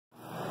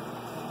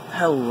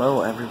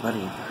Hello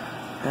everybody,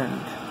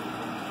 and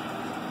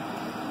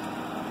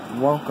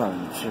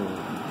welcome to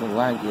the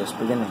laggiest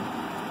beginning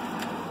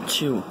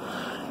to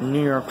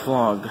New York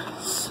Vlog.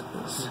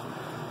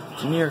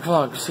 New York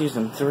Vlog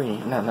Season 3,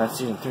 no, not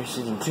Season 3,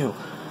 Season 2,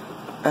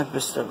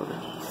 Episode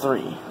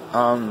 3.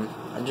 I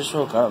just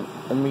woke up,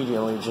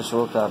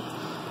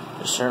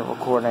 just started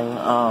recording.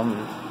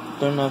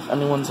 Don't know if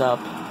anyone's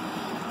up.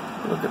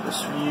 Look at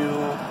this view.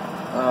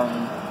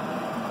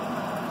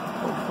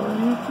 Hopefully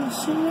you can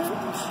see it.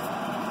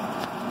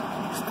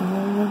 Just a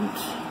moment.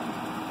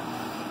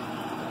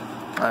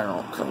 I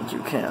don't think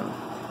you can.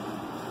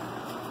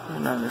 I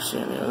can never see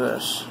any of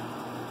this.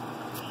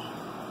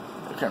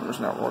 The camera's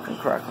not working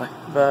correctly.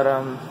 But,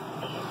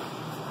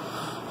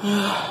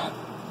 yeah.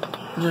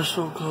 Just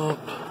woke up.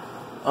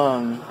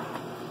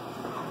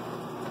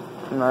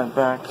 My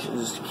back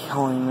is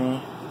killing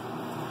me.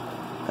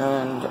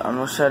 And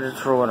I'm excited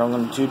for what I'm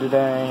going to do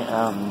today.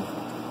 I'm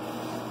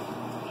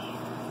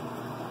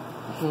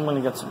going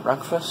to get some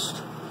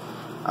breakfast.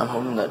 I'm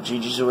hoping that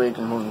Gigi's awake.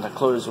 I'm hoping that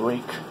Chloe's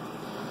awake.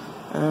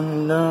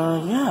 And,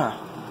 yeah.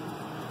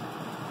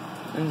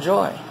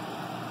 Enjoy.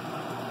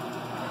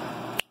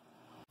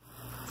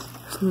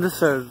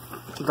 This is a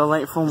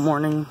delightful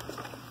morning.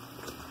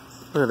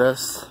 Look at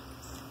this.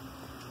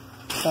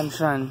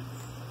 Sunshine.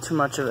 Too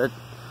much of it.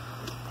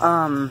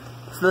 So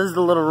this is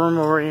the little room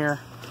over here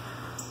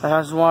that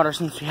has water,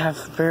 since we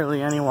have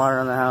barely any water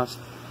in the house.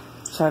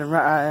 So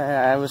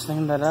I was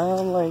thinking that,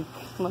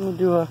 let me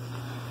do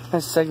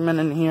a segment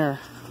in here.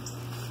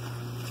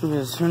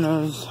 Because who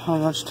knows how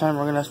much time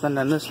we're going to spend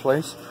in this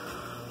place.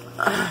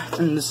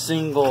 In the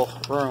single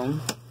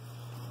room.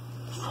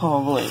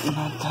 Probably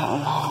not that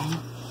long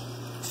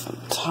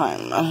of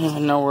time. I don't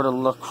even know where to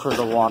look for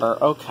the water.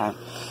 Okay. I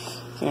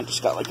think I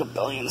just got like a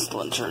billion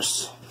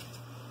splinters.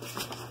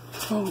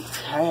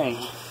 Okay.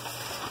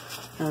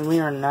 And we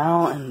are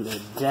now in the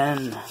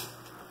den.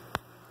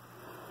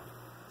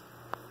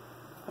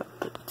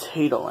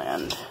 Potato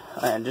Land.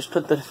 I just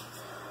put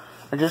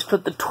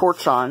the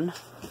torch on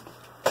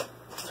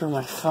through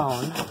my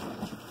phone.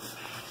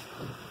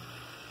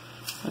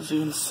 As you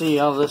can see,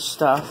 all this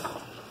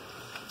stuff.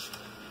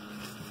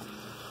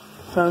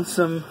 Found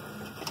some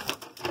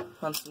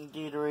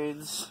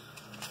Gatorades.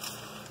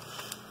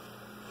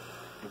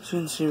 As you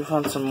can see, we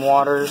found some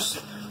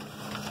waters.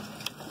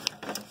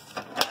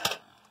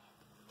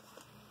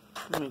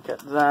 Let me get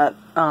that.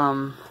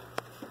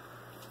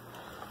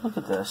 Look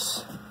at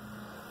this.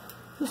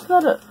 This is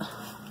not a...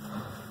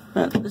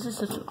 Man, this is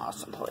such an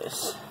awesome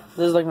place.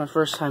 This is like my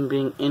first time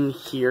being in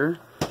here.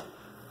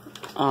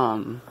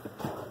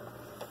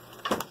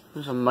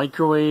 There's a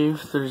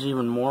microwave. There's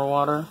even more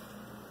water.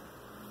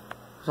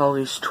 There's all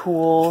these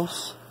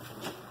tools.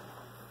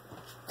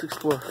 Let's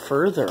explore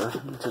further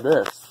into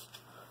this.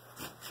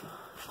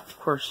 Of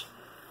course,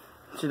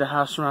 see the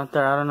house from out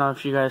there. I don't know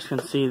if you guys can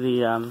see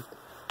the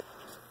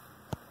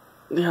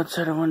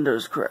outside of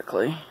windows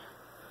correctly.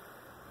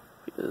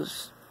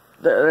 Because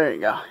there you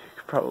go. You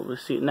can probably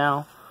see it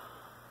now.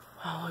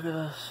 Oh, look at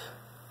this.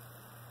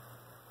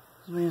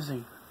 It's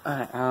amazing.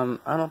 Alright,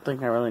 I don't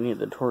think I really need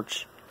the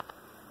torch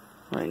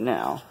right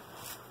now.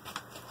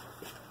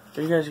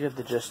 But you guys get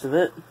the gist of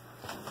it.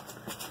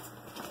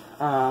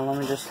 Let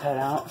me just head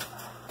out.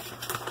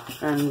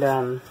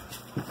 And,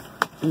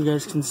 you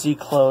guys can see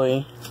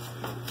Chloe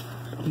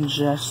in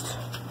just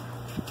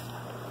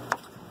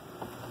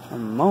a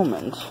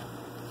moment.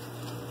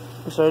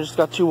 So I just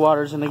got 2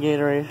 waters in the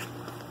Gatorade.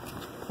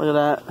 Look at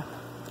that.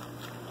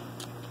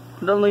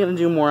 I'm definitely gonna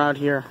do more out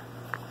here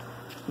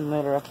in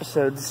later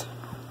episodes.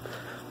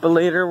 But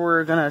later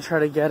we're gonna try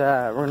to get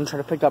we're gonna try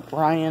to pick up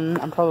Ryan.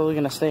 I'm probably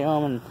gonna stay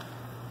home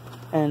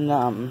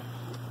and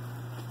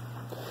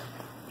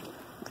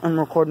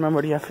record my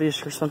Moody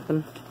FDs or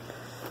something.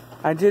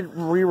 I did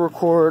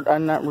re-record,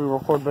 not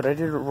re-record, but I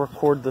did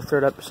record the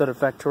 3rd episode of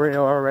Factorio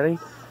already.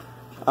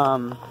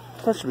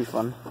 That should be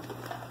fun.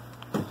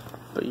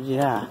 But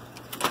yeah,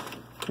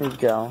 here we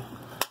go.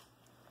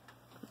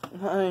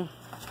 Hi.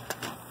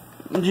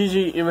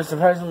 Gigi, it was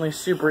surprisingly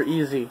super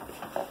easy.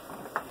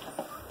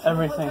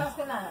 Everything.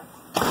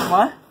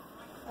 What?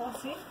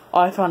 Oh,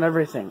 I found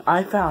everything.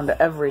 I found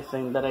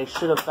everything that I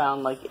should have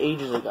found like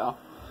ages ago.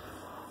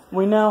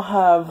 We now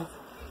have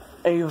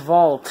a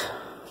vault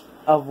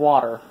of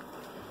water.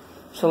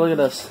 So look at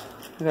this.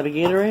 We got a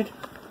Gatorade,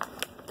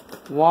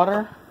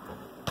 water,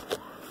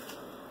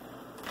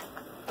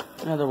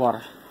 another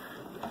water.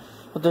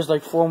 But there's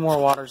like 4 more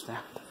waters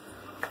there.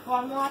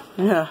 1 more?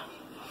 Yeah.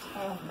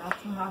 Oh,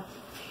 not too much.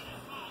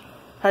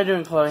 How you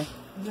doing, Chloe?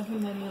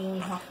 Definitely we'll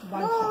have to buy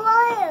more some.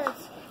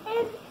 waters.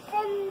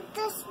 And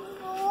just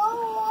more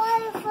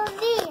water for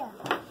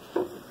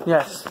me.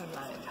 Yes.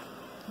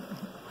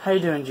 How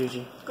you doing,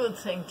 Gigi? Good,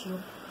 thank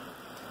you.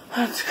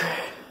 That's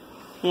great.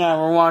 Yeah,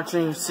 we're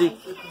watching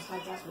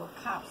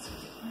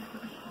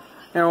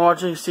we're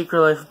watching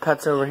Secret Life of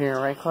Pets over here,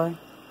 right, Chloe?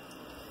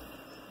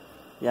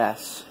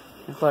 Yes.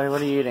 And Chloe, what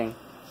are you eating?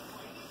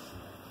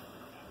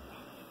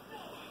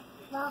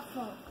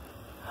 Waffle.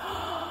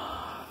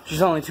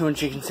 She's only 2 and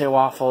she can say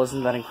waffle.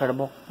 Isn't that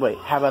incredible? Wait,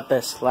 how about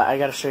this? I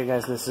gotta show you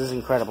guys this. This is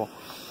incredible.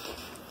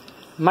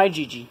 My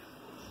Gigi.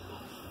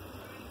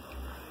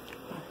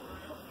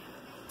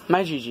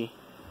 My Gigi.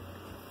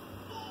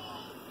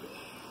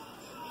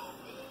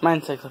 My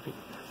encyclopedia.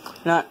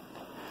 Not.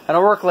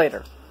 It'll work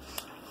later.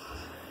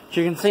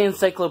 She can say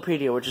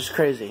encyclopedia, which is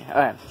crazy.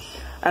 Alright.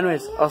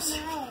 Anyways,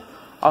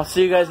 I'll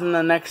see you guys in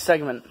the next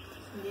segment.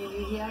 Did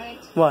you hear it?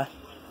 What?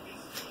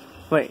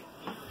 Wait.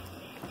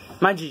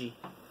 My Gigi.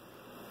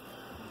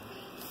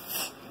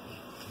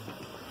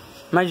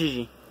 My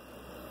Gigi.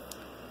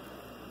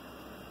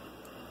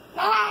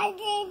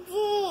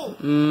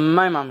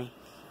 My mommy.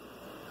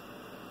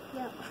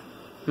 No.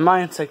 My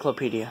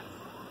encyclopedia.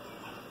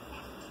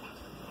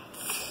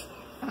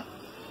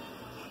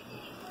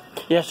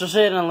 Yeah, she'll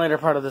say it in a later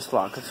part of this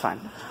vlog. It's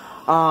fine.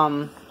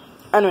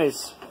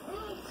 Anyways.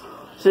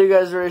 See you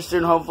guys very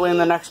soon. Hopefully in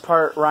the next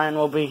part, Ryan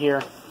will be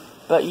here.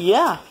 But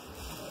yeah.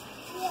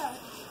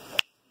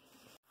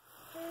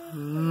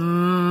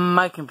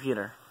 My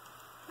computer.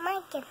 My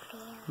computer.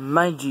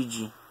 My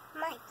Gigi.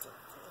 My Gigi.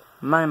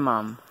 My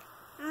mom.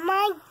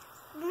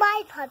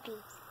 My puppy.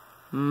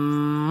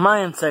 My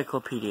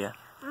encyclopedia.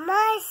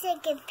 My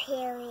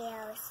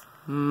encyclopedias.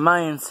 My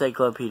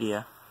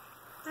encyclopedia.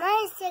 My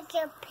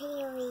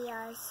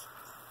encyclopedias.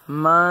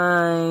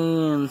 My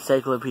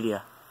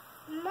encyclopedia.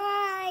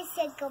 My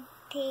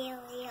encyclopedia.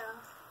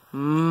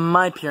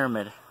 My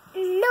pyramid.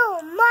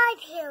 No, my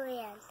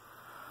period.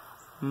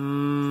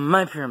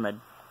 My pyramid.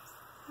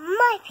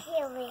 My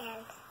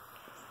period.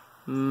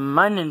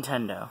 My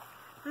Nintendo.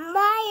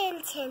 My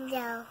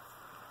Nintendo.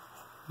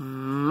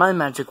 My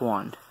magic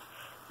wand.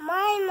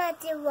 My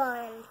magic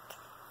wand.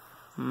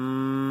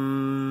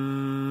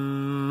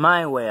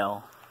 My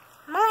whale.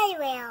 My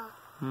whale.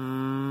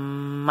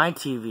 My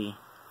TV.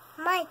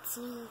 My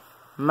tea.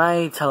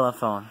 My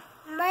telephone.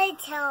 My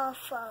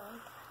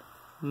telephone.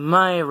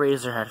 My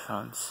Razer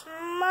headphones.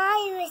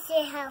 My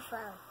receiver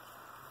headphone.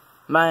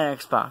 My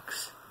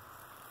Xbox.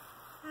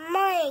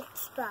 My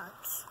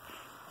Xbox.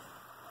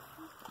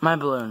 My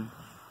balloon.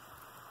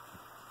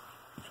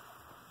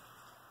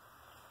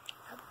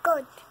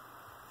 Good.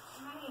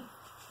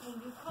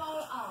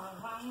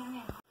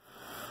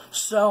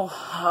 So,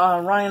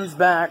 Ryan's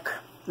back.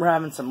 We're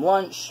having some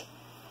lunch.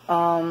 We're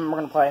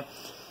gonna play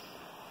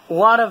a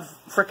lot of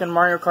frickin'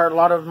 Mario Kart, a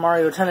lot of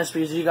Mario Tennis,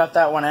 because you got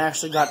that when I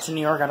actually got to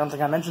New York. I don't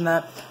think I mentioned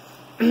that.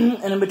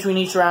 And in between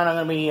each round, I'm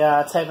gonna be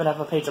typing up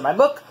a page of my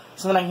book,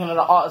 so then I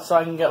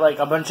can get like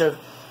a bunch of,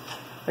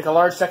 like a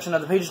large section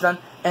of the page done.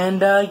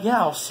 And yeah,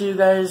 I'll see you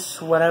guys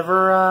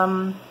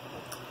whenever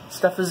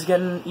stuff is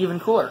getting even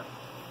cooler.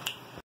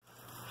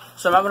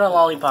 So I'm having a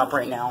lollipop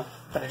right now,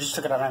 but I just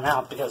took it out of my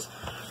mouth because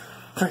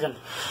frickin'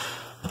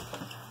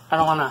 I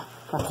don't want to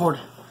record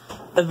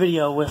a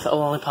video with a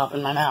lollipop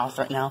in my mouth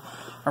right now,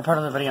 or part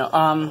of the video.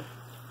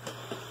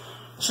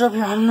 So up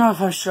here, I don't know if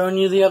I've shown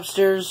you the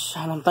upstairs.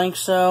 I don't think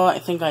so. I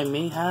think I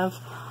may have.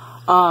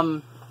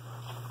 But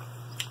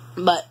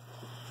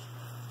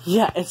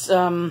yeah, it's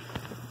the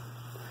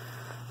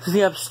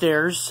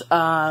upstairs.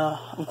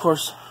 Of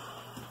course,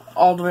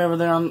 all the way over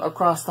there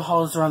across the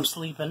hall is where I'm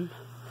sleeping.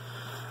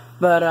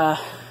 But I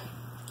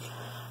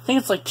think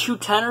it's like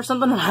 2:10 or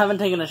something. I haven't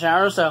taken a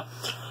shower, so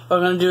what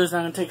I'm gonna do is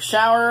I'm gonna take a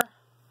shower,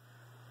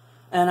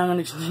 and I'm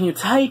gonna continue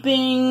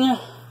typing.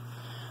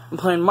 I'm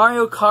playing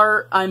Mario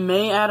Kart. I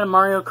may add a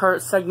Mario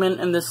Kart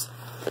segment in this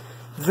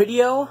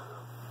video.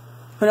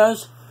 Who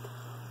knows?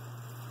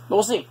 But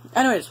we'll see.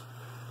 Anyways,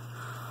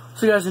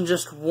 see you guys in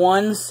just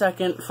 1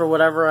 second for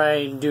whatever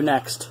I do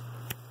next.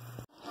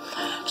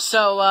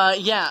 So,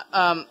 yeah,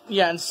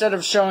 instead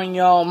of showing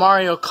y'all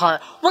Mario Kart,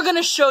 we're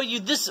gonna show you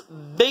this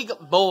big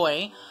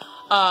boy,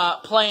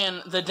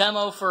 playing the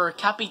demo for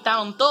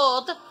Capitan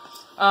Toad,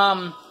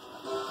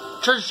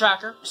 Treasure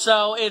Tracker.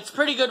 So, it's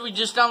pretty good. We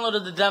just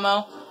downloaded the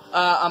demo.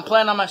 I'm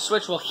playing on my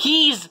Switch. Well,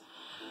 he's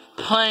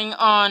playing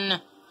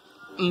on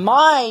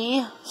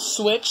my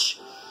Switch.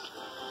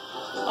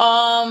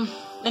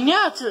 And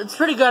yeah, it's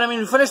pretty good. I mean,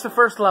 we finished the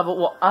first level.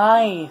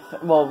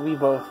 Well, we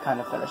both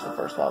kind of finished the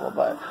first level,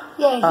 but...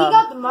 Yeah, he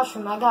got the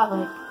mushroom. I got,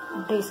 like,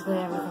 basically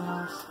everything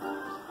else.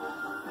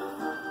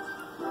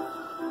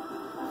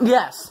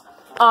 Yes.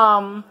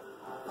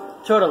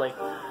 Totally.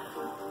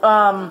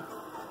 Now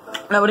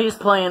what he's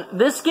playing...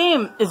 This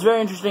game is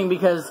very interesting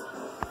because,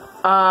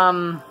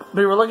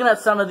 we were looking at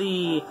some of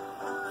the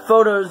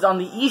photos on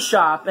the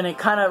eShop, and it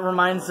kind of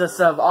reminds us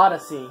of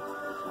Odyssey.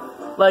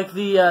 Like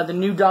the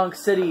New Donk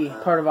City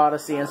part of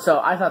Odyssey, and so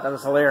I thought that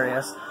was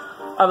hilarious.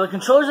 The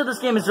controllers of this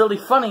game is really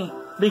funny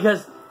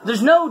because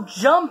there's no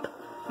jump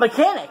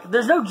mechanic.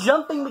 There's no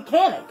jumping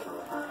mechanic.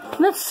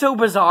 And that's so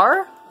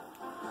bizarre.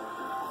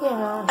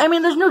 Yeah. I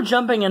mean, there's no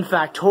jumping in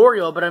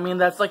Factorial, but I mean,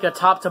 that's like a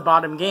top to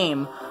bottom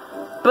game.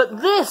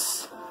 But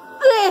this,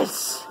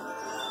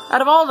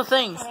 out of all the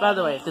things, by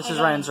the way, this is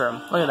Ryan's room.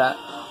 Look at that.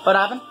 What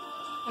happened?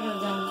 I got a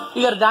diamond.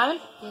 You got a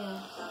diamond? Yeah.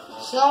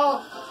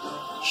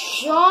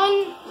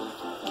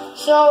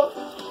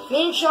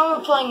 Me and Sean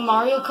were playing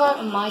Mario Kart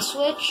on my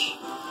Switch,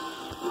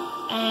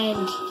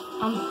 and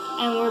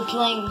And we're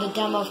playing the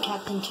demo of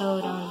Captain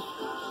Toad on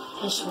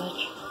his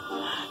Switch.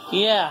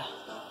 Yeah.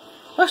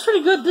 Looks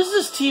pretty good. This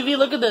is his TV.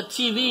 Look at the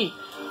TV.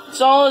 It's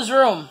all his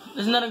room.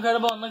 Isn't that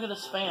incredible? And look at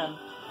this fan.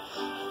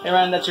 Hey,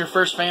 Ryan, that's your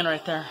first fan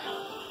right there.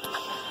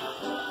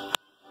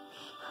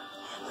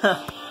 Look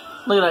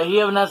at that.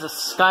 He even has a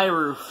sky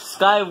roof,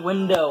 sky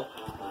window,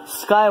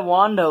 sky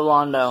wando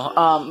londo.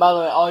 By the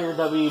way, all your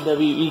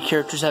WWE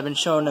characters have been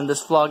shown in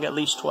this vlog at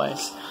least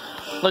twice.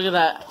 Look at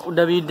that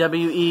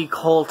WWE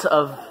cult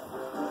of,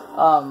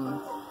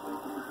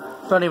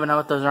 don't even know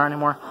what those are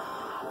anymore.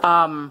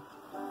 So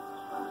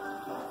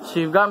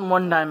you've gotten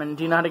one diamond.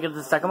 Do you know how to get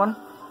the second one?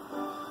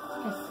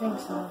 I think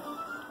so.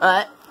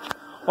 Alright.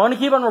 I want to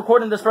keep on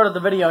recording this part of the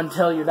video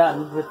until you're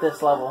done with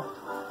this level.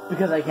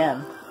 Because I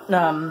can.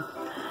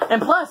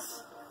 And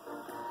plus,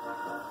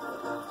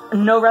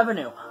 no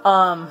revenue.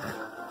 Because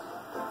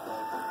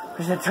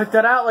I took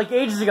that out like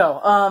ages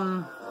ago.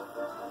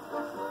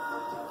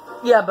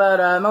 Yeah, but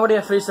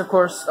Memoria Feliz, of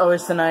course,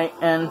 always tonight,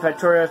 and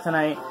Factorio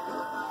tonight.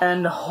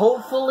 And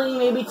hopefully,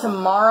 maybe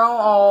tomorrow,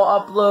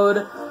 I'll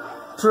upload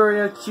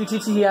Factorio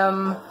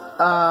QTTM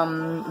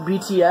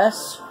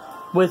BTS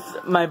with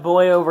my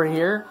boy over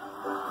here.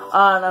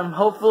 And I'm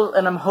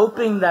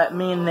hoping that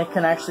me and Nick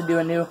can actually do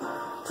a new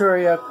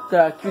Factorio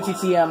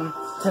QTTM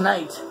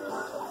tonight.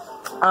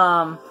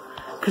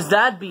 Cause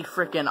that'd be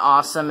freaking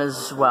awesome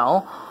as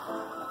well.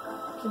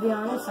 To be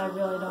honest, I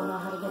really don't know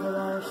how to get it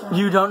there. So.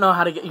 You don't know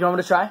how to get? You want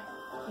me to try?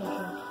 Yeah,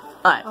 sure.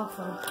 Alright. I'll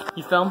film.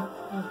 You film?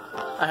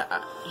 Yeah.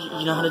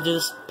 You know how to do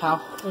this,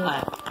 pal?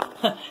 Yeah.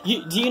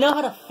 Do you know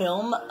how to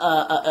film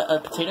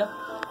a potato?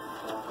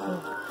 Yeah.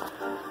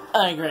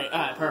 Alright, great.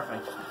 Alright,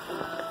 perfect.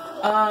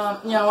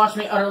 Yeah, watch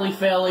me utterly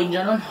fail, ladies and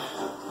gentlemen.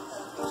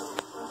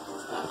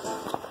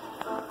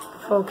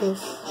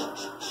 Focus.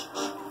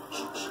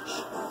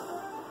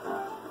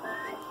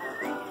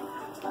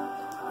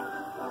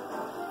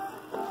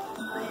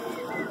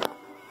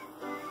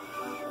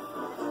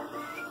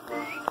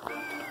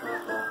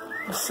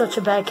 I'm such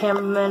a bad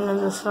cameraman in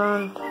this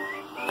phone.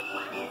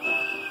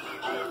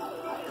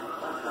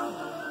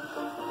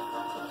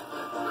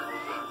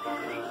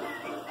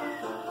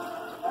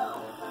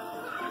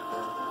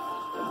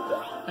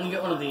 I'm gonna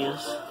get one of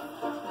these.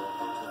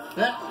 I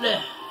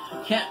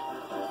can't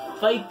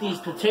fight these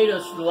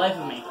potatoes for the life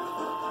of me.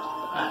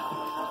 Alright.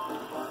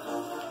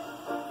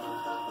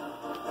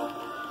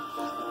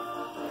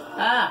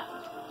 Ah!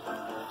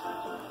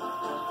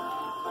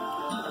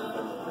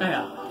 There you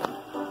go.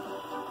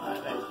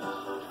 Alright, wait.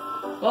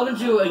 Welcome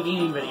to a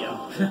gaming video.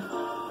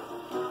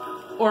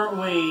 Or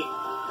wait.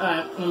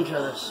 Alright, let me try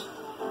this.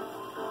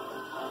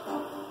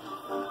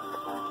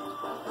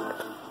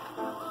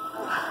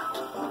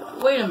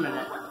 Wait a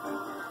minute.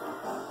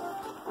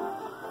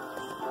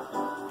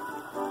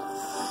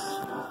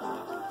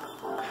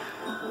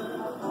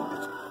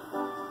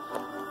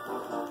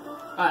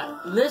 Alright,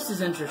 this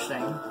is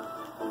interesting.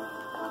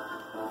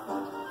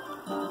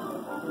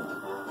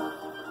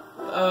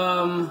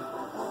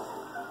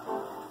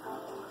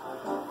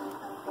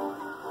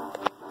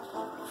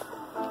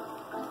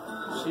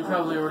 So you've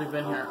probably already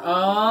been here.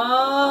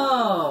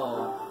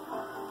 Oh!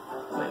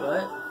 Wait,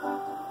 what?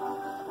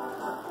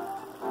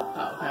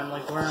 Oh, okay, I'm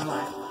like, where am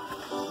I?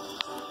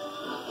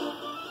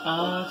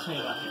 Let's see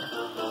about here.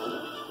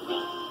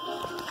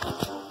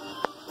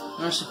 I'm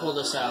going to pull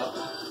this out.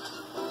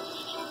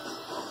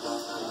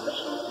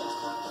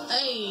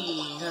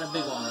 Hey, got a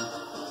big one.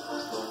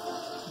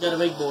 Got a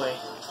big boy.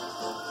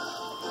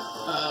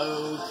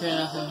 Okay,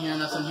 nothing here,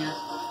 nothing here.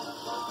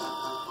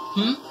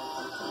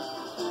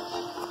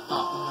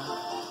 Oh,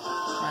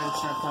 I'm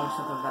trying to tell me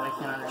something that I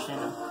can't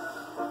understand.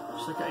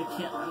 It's like I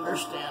can't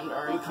understand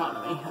our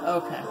economy.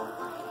 Okay.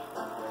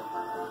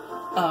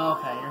 Oh,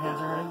 okay, your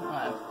hands are hurting?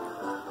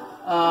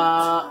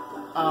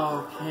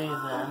 Okay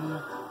then.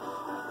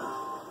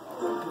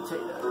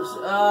 Potatoes.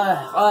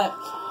 Alright.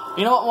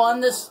 You know what, we'll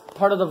end this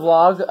part of the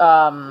vlog,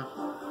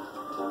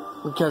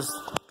 because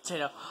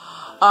potato.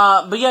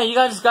 But yeah, you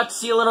guys got to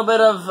see a little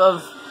bit of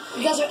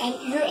You guys are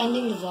you're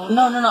ending the vlog?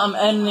 No, I'm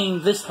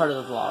ending this part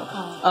of the vlog.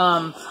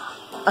 Oh.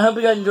 I hope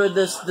you guys enjoyed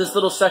this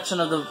little section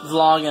of the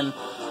vlog and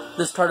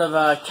this part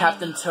of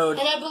Captain Toad.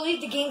 And I believe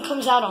the game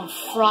comes out on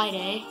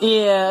Friday.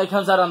 Yeah, it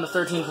comes out on the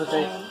 13th, which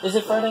is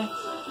it Friday?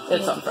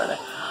 It's on Friday.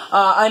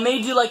 I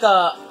may do like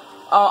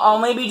I'll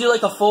maybe do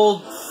like a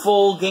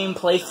full game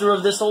playthrough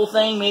of this whole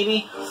thing,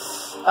 maybe.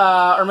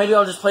 Or maybe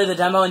I'll just play the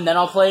demo and then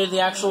I'll play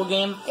the actual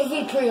game. If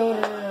we pre-order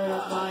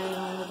or buy it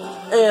on the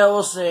demo. Yeah,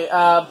 we'll see.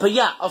 But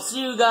yeah, I'll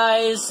see you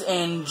guys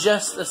in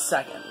just a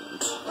second.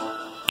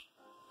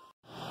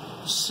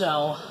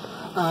 So,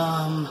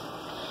 yeah,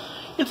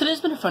 today's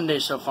been a fun day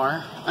so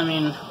far. I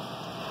mean,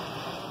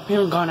 we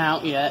haven't gone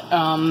out yet.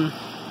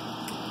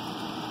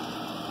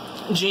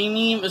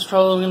 Jamie is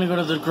probably gonna go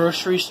to the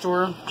grocery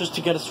store just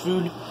to get us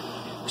food.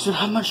 Because we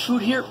don't have much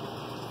food here.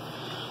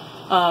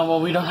 Well,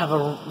 we don't have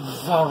a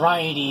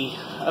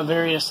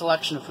various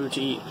selection of food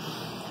to eat.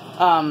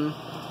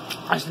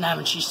 I've been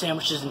having cheese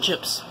sandwiches and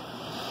chips.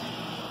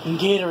 And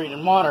Gatorade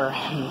and water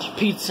and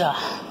pizza.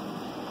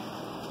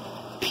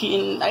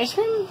 ice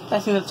cream? I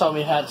think that's all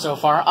we had so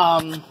far.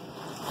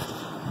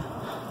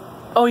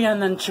 Oh yeah,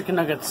 and then chicken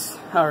nuggets,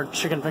 or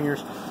chicken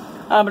fingers.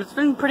 But it's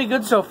been pretty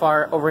good so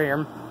far over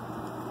here.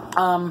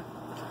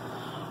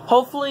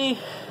 Hopefully,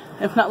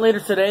 if not later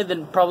today,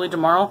 then probably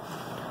tomorrow,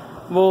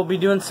 we'll be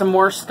doing some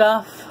more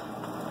stuff.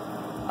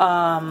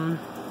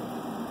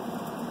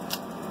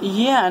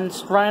 Yeah, and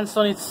Ryan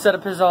still needs to set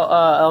up his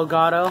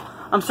Elgato.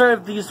 I'm sorry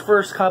if these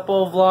first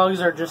couple of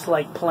vlogs are just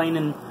like plain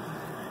and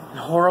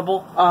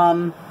horrible.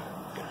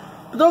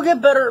 But they'll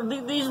get better.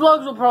 These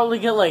vlogs will probably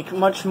get like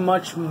much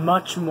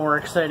more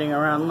exciting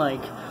around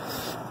like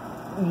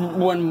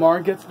when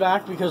Mark gets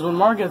back, because when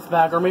Mark gets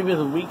back, or maybe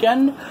the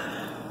weekend,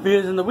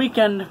 because in the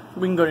weekend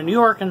we can go to New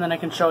York and then I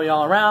can show you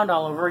all around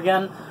all over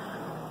again.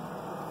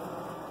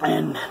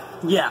 And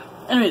yeah,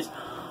 anyways,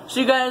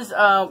 see you guys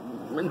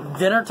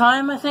dinner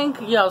time, I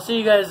think. Yeah, I'll see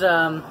you guys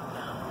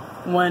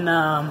when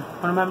I'm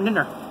having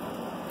dinner.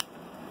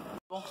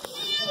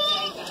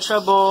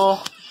 Trouble.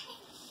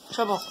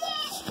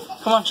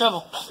 Come on,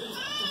 Trouble.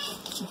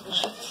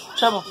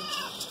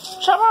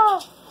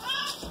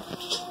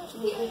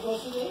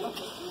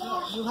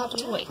 You have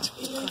to wait.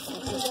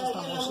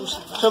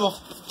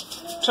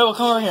 Trouble,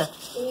 come over here.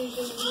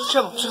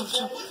 Trouble.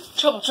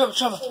 Come on,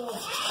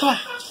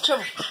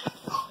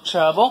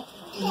 Trouble.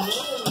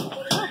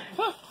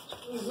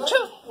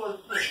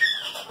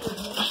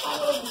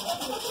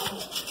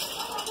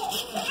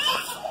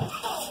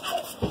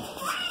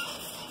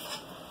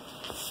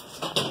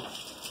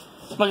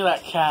 Look at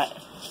that cat.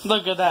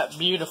 Look at that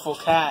beautiful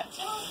cat.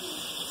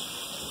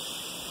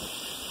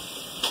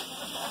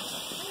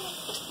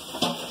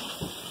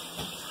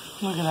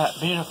 Look at that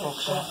beautiful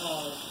cat.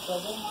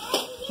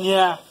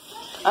 Yeah.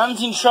 I haven't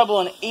seen Trouble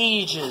in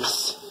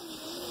ages.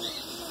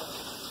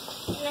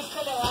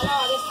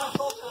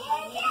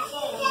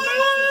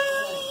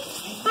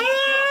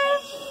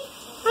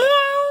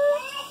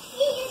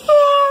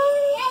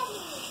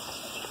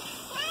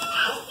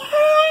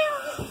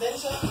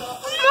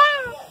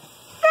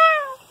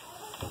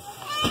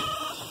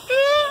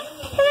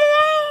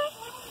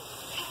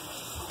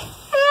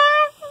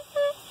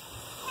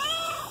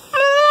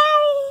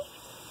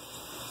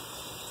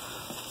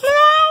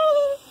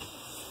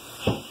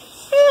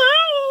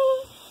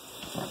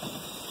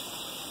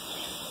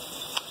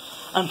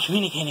 I'm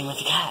communicating with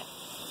the cat.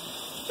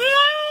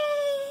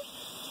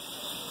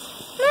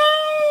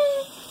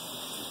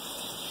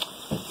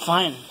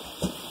 Fine.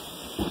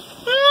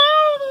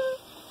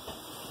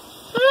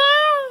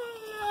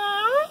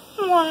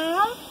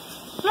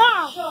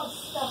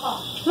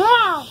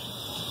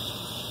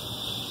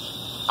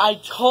 I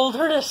told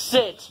her to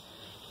sit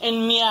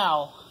and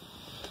meow.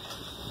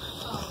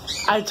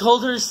 I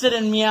told her to sit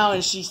and meow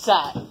and she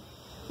sat.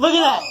 Look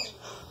at that.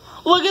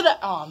 Look at that.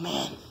 Oh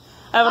man.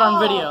 I have it on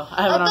video.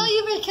 I thought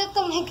you were kept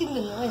on making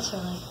the noise,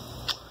 right?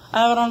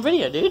 I have it on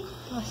video, dude.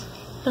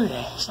 Look at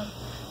that.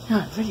 You're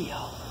on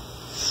video.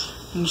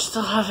 And you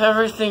still have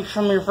everything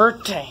from your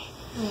birthday.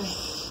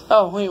 Mm.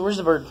 Oh, wait, where's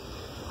the bird?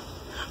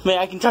 Wait,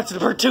 I can talk to the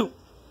bird too.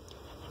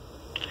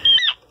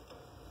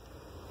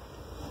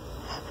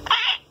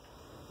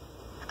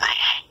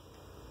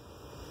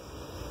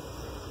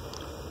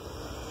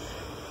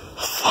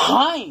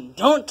 Fine,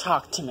 don't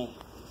talk to me.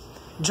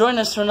 Join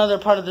us for another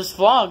part of this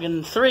vlog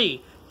in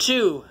 3,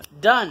 2,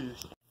 done.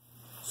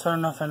 So I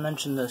don't know if I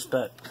mentioned this,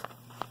 but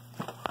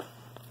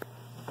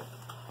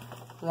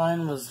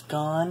Ryan was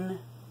gone.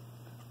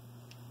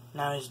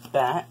 Now he's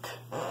back.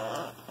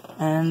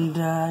 And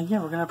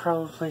yeah, we're gonna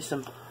probably play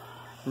some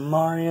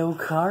Mario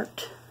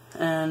Kart.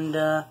 And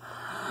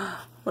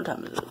what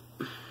time is it?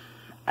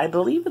 I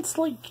believe it's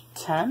like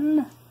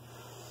 10.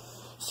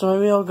 So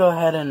maybe I'll go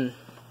ahead and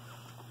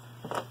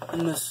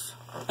end this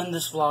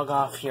vlog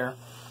off here.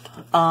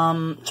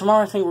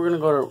 Tomorrow I think we're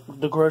gonna go to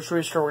the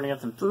grocery store, we're gonna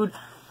get some food.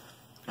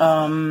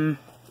 And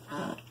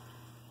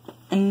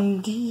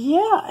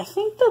yeah, I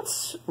think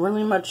that's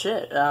really much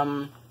it.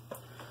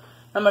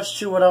 Not much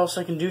to what else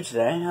I can do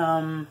today.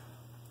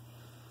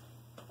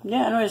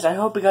 Yeah, anyways, I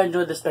hope you guys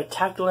enjoyed this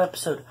spectacular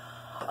episode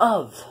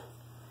of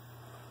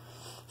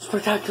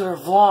spectacular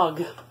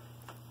vlog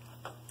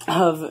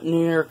of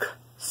New York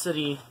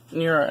City,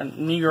 New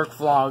York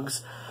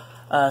Vlogs,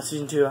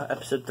 Season 2,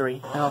 Episode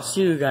 3. And I'll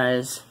see you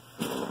guys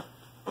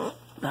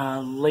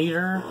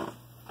later.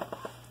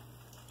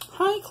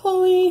 Hi,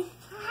 Chloe.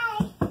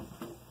 Hi.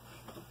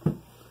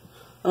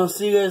 I'll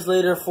see you guys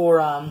later for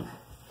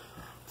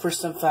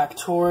some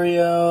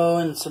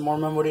Factorio and some more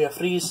Memoria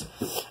Fris.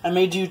 I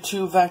may do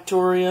 2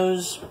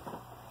 Factorios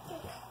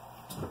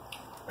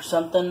or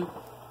something.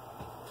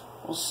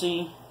 We'll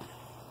see.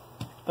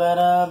 But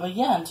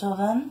yeah, until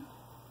then,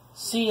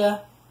 see ya.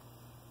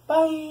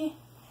 Bye.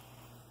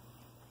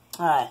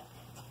 Hi.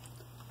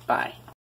 Bye.